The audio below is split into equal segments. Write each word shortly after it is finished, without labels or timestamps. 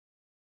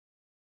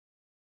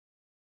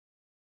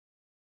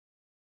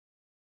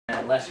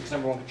last week's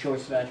 #1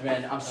 choice match,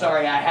 man. I'm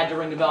sorry, I had to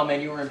ring the bell, man.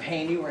 You were in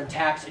pain, you were in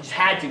tax. I just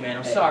had to, man.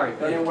 I'm sorry.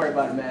 Don't even worry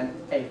about it, man.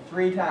 Hey,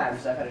 3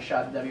 times I've had a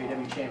shot at the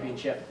WAW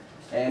Championship,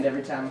 and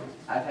every time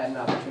I've had an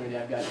opportunity,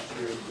 I've gotten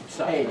screwed.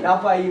 Hey,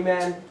 not by you,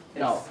 man.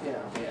 It's, no. You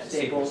know, yeah,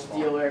 Staples,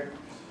 dealer.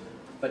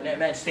 But,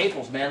 man,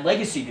 Staples, man.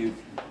 Legacy, dude.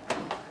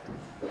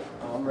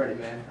 Oh, I'm ready,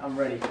 man. I'm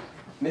ready.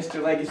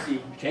 Mr. Legacy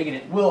You're taking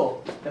it.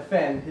 will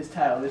defend his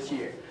title this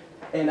year,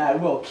 and I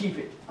will keep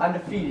it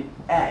undefeated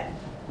at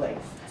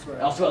Legacy.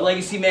 Also at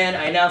Legacy, man,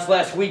 I announced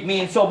last week,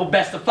 me and Sobel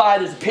best of 5.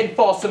 There's a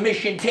pinfall,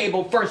 submission,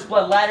 table, first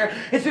blood ladder.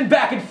 It's been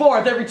back and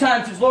forth every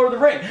time since Lord of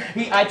the Ring.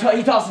 He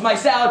tosses my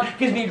salad,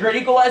 gives me a great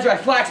equalizer. I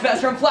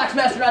flaxmaster him.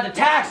 Flaxmaster not to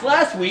tax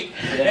last week.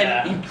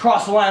 Yeah. And he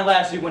crossed the line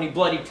last week when he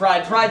bloody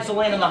Pride. Pride's still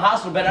laying in the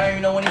hospital bed. I don't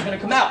even know when he's going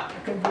to come out. I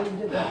couldn't believe you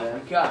did that,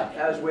 man. God.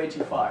 That was way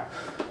too far.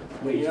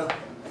 Wait, you know,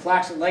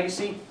 Flax and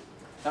Legacy,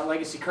 that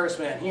Legacy curse,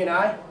 man, he and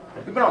I,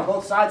 we've been on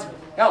both sides of it.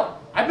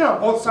 Hell, I've been on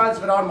both sides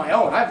of it on my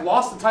own. I've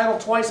lost the title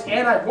twice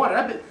and I've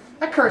won it.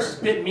 That curse has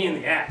bitten me in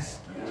the ass.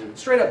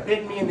 Straight up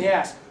bitten me in the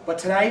ass. But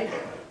tonight,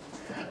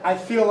 I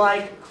feel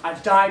like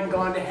I've died and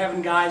gone to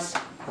heaven, guys.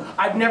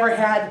 I've never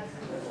had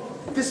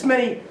this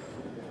many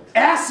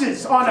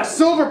asses on a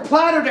silver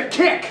platter to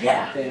kick.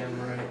 Yeah.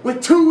 Damn right.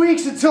 With 2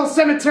 weeks until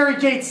Cemetery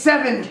Gate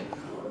 7,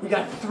 we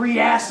got 3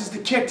 asses to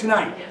kick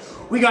tonight.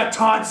 We got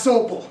Todd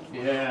Sopel.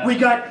 Yeah. We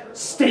got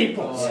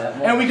Staples.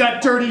 And we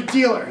got Dirty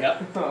Dealer.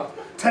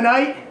 Yep.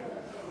 Tonight,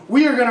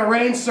 we are going to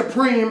reign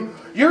supreme.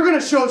 You're going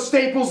to show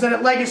Staples that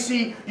at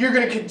Legacy, you're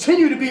going to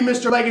continue to be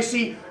Mr.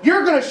 Legacy.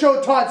 You're going to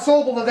show Todd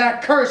Sopel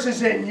that curse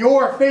is in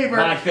your favor.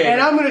 My favor.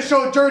 And I'm going to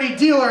show Dirty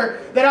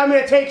Dealer that I'm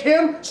going to take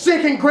him,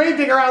 Sick and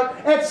Gravedigger out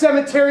at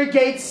Cemetery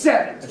Gate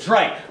 7. That's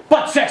right.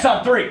 Butt sex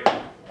on 3.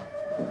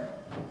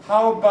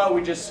 How about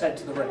we just head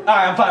to the ring? All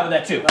right, I'm fine with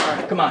that too. All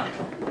right, come on.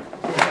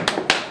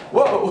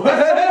 Whoa.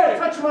 Hey,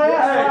 touch my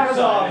ass.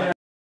 Sorry.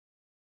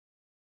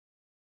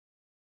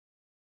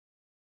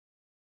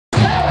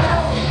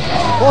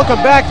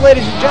 Welcome back,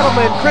 ladies and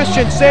gentlemen.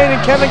 Christian, Sain,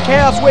 and Kevin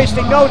Kaos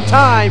wasting no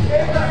time.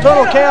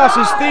 Total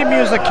Kaos' theme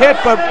music hit,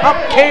 but up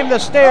came the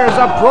stairs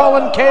of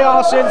Brawlin'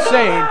 Kaos and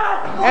Sain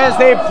as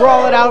they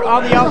brawl it out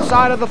on the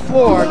outside of the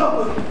floor.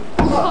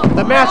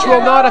 The match will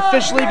not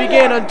officially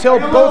begin until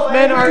both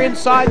men are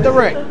inside the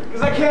ring.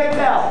 Because I can't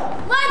tell.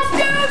 Let's do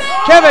this!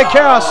 Kevin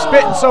Kaos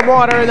spitting some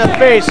water in the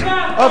face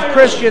of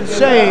Christian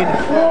Sain.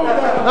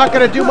 Not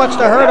going to do much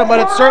to hurt him, but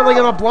it's certainly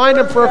going to blind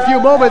him for a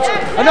few moments.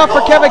 Enough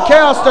for Kevin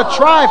Kaos to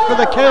try for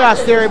the Chaos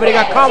Theory, but he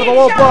got caught with a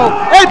low blow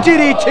and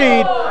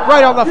DDT'd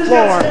right on the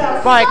floor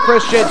by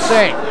Christian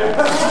Sain.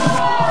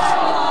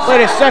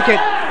 Wait a second.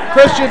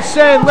 Christian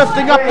Sain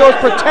lifting up those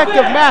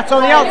protective mats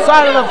on the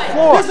outside of the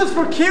floor. This is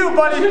for Q,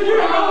 buddy. He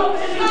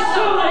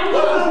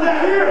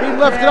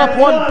lifted up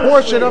one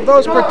portion of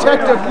those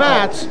protective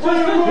mats.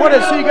 What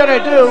is he going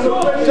to do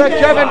to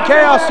Kevin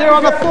Kaos here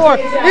on the floor?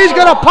 He's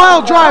going to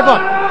pile drive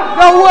him.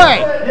 No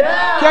way.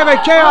 Kevin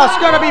Kaos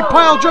going to be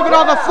pile driven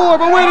on the floor,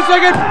 but wait a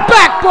second.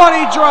 Back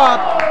body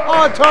drop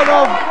onto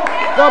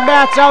the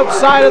mats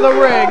outside of the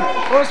ring.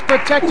 Those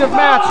protective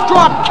mats.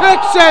 Drop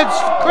kick sends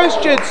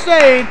Christian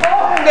Sain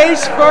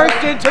face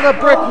first into the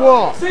brick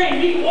wall.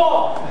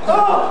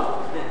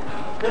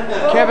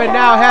 Kevin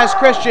now has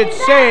Christian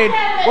Sain.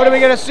 What are we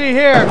going to see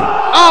here?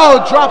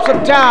 Oh, drops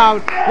him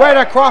down right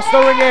across the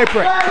ring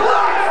apron.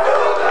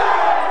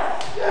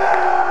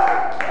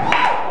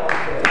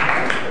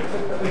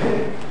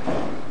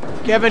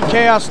 Kevin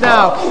Kaos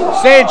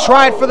now. Sain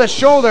tried for the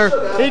shoulder.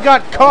 He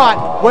got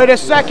caught. Wait a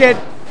second.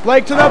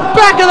 Leg to the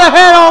back of the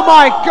head. Oh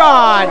my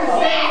God.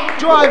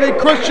 Driving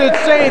Christian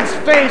Sain's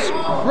face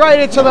right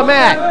into the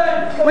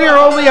mat. We are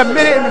only 1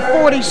 minute and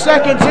 40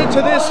 seconds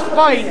into this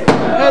fight,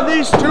 and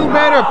these two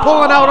men are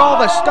pulling out all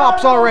the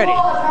stops already.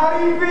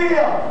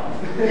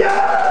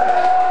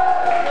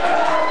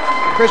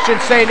 Christian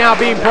Sain now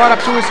being brought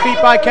up to his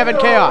feet by Kevin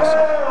Kaos.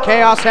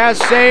 Kaos has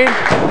Sain,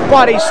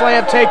 body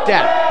slam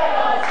takedown.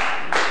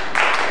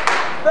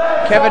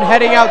 Kevin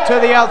heading out to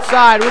the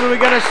outside. What are we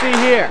going to see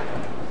here?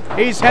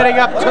 He's heading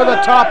up to the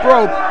top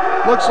rope.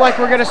 Looks like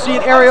we're going to see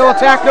an aerial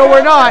attack. No,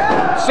 we're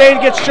not. Sain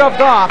gets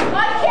shoved off.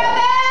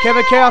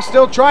 Kevin Kaos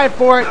still trying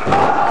for it.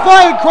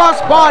 Flying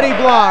cross body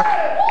block.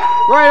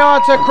 Right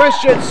on to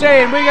Christian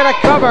Sain. We got a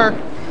cover,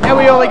 and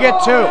we only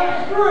get 2.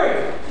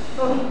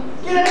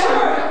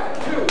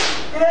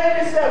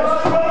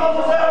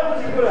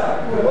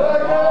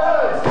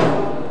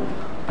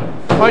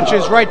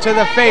 Punches right to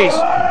the face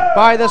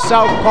by the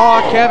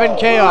southpaw Kevin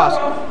Kaos.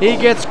 He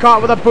gets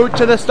caught with a boot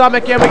to the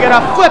stomach, and we get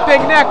a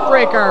flipping neck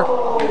breaker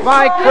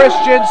by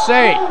Christian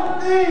Sain.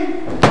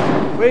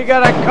 We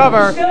got a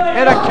cover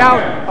and a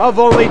count of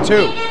only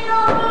 2.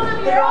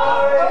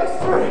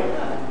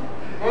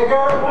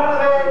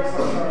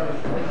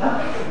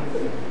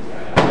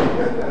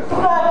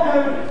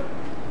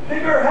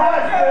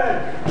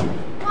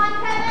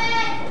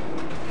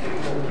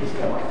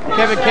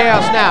 Kevin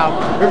Kaos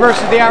now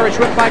reverses the Irish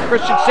whip by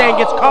Christian Sain,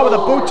 gets caught with a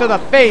boot to the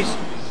face.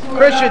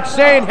 Christian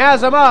Sain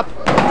has him up,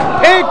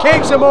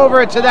 pancakes him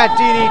over into that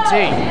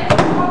DDT.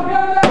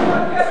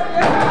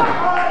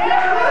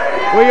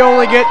 We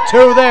only get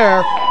 2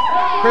 there.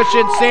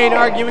 Christian Sain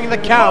arguing the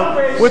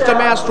count with the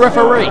masked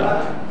referee.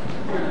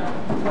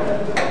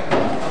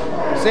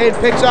 Sain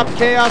picks up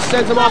Kaos,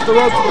 sends him off the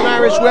ropes with an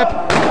Irish whip.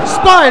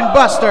 Spine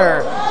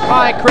buster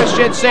by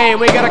Christian Sain.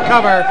 We got a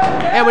cover,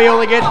 and we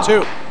only get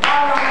 2.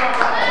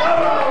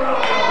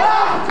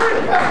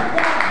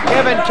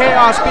 Kevin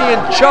Kaos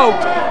being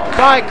choked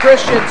by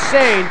Christian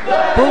Sain,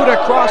 boot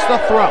across the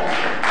throat.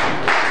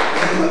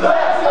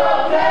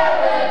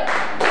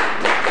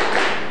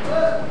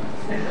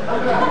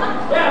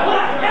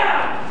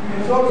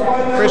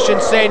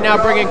 Christian Sain now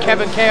bringing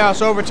Kevin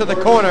Kaos over to the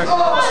corner,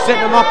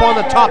 sitting him up on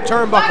the top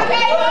turnbuckle.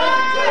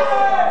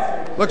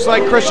 Looks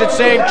like Christian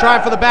Sain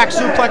trying for the back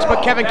suplex,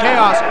 but Kevin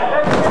Kaos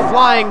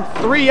flying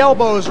 3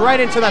 elbows right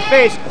into the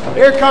face.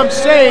 Here comes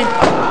Sain.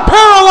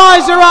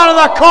 Paralyzer out of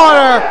the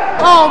corner.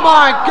 Oh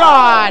my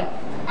God.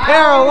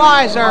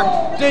 Paralyzer.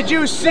 Did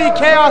you see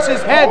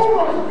Kaos's head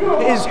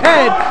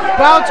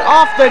bounce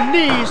off the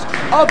knees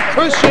of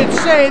Christian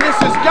Sain? This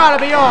has got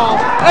to be all.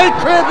 And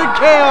Kevin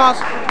Kaos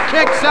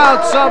kicks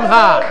out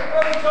somehow.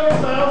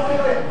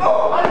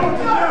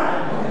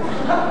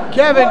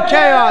 Kevin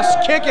Kaos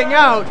kicking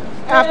out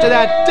after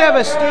that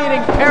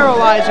devastating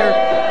paralyzer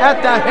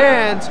at the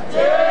hands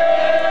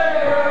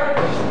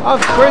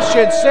of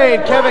Christian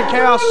Sain. Kevin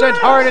Kaos sent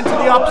hard into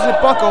the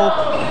opposite buckle,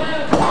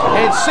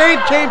 and Sain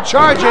came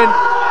charging,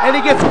 and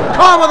he gets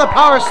caught with a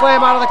power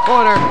slam out of the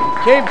corner.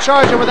 Came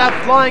charging with that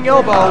flying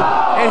elbow,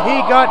 and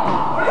he got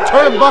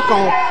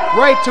turnbuckle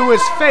right to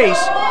his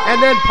face,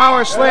 and then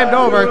power slammed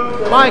over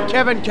by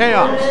Kevin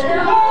Kaos.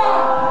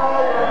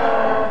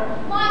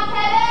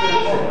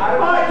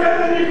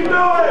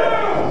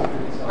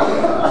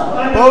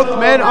 Both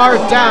men are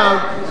down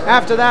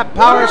after that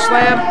power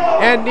slam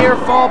and near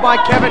fall by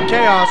Kevin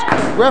Kaos.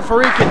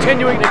 Referee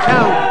continuing to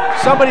count.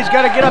 Somebody's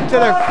got to get up to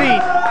their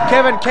feet.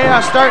 Kevin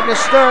Kaos starting to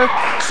stir.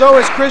 So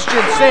is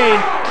Christian Sain.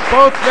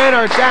 Both men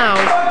are down.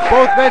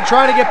 Both men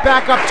trying to get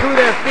back up to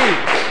their feet.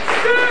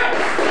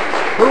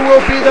 Who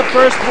will be the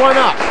first one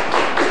up?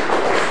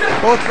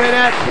 Both men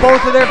at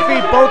both of their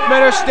feet. Both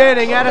men are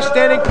standing at a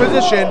standing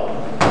position.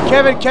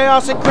 Kevin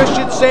Kaos and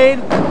Christian Sain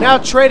now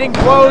trading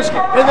blows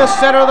in the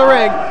center of the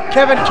ring.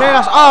 Kevin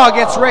Kaos,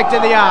 gets raked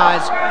in the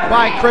eyes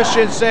by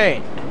Christian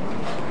Sain.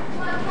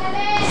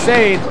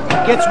 Sain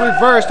gets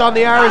reversed on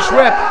the Irish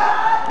whip.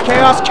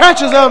 Kaos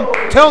catches him,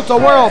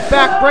 tilt-a-whirl,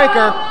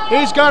 backbreaker.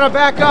 He's gonna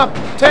back up,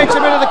 takes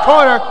him into the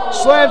corner,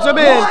 slams him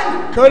in.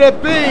 Could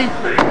it be?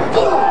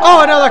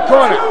 Oh, another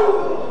corner.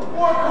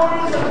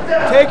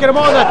 Taking him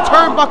on the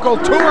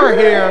turnbuckle tour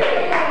here.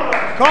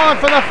 Calling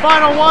for the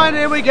final one,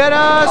 and we get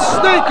a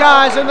snake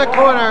eyes in the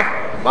corner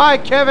by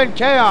Kevin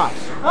Kaos.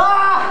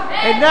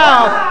 And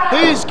now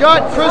he's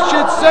got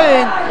Christian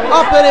Sain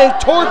up in a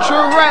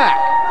torture rack.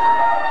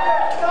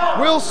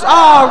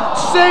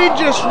 Sain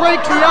just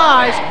raked the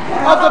eyes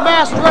of the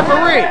masked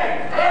referee.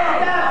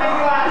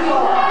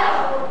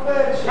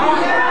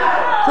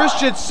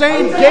 Christian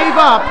Sain gave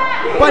up,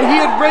 but he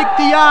had raked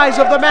the eyes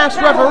of the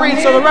masked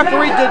referee, so the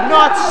referee did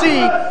not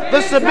see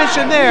the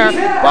submission there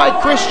by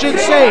Christian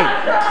Sain.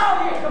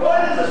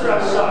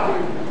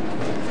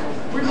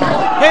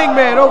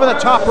 Hangman over the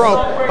top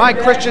rope by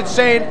Christian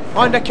Sain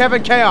onto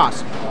Kevin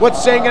Kaos.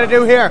 What's Sain gonna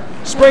do here?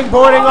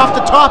 Springboarding off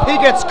the top, he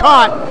gets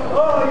caught.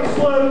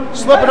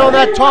 Slipping on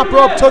that top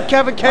rope, took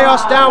Kevin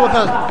Kaos down with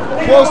a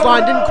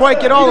clothesline, didn't quite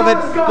get all of it.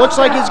 Looks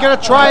like he's gonna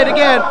try it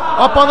again.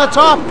 Up on the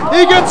top,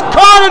 he gets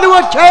caught into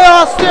a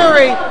Chaos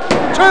Theory.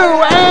 2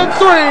 and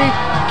 3,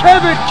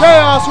 Kevin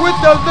Kaos with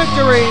the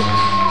victory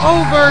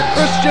over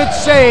Christian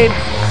Sain,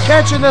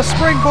 catching the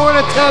springboard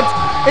attempt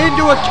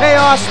into a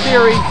Chaos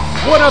Theory.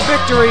 What a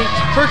victory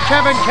for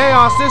Kevin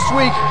Kaos this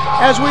week,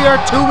 as we are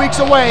 2 weeks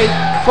away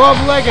from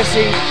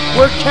Legacy,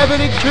 where Kevin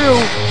and Q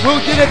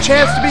will get a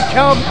chance to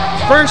become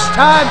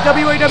first-time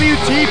WAW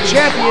Team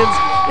Champions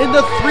in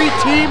the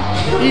 3-team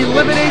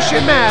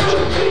elimination match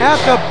at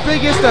the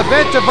biggest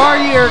event of our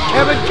year.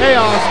 Kevin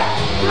Kaos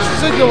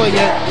signaling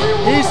it.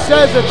 He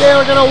says that they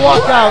are going to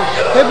walk out,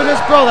 him and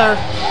his brother,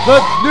 the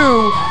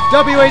new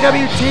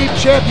WAW Team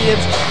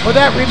Champions, but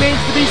that remains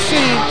to be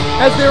seen,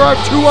 as there are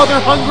 2 other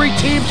hungry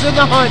teams in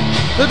the hunt.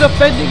 The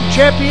defending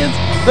champions,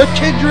 the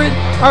Kindred,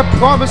 are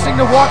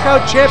promising to walk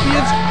out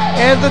champions,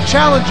 and the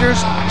challengers,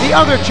 the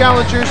other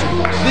challengers,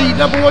 the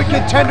 #1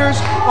 contenders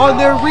on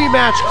their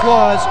rematch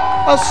clause,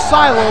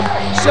 Asylum,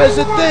 says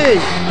that they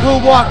will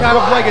walk out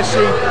of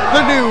Legacy,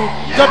 the new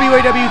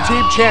WAW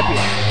Team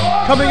Champions.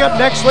 Coming up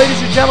next, ladies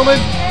and gentlemen,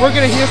 we're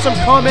going to hear some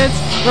comments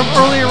from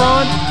earlier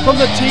on from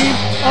the team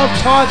of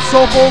Todd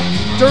Sopel,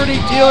 Dirty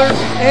Dealer,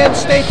 and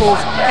Staples,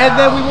 and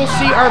then we will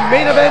see our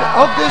main event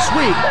of this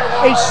week,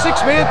 a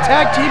 6-man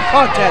tag team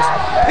contest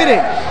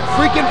pitting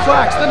Freakin'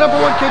 Flax, the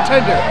 #1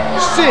 contender,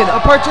 Sin, a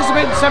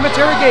participant in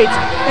Cemetery Gates,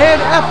 and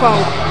FO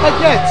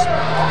against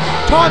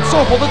Todd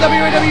Sopel, the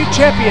WAW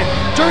champion,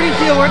 Dirty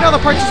Dealer, another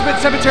participant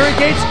in Cemetery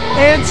Gates,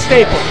 and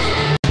Staples.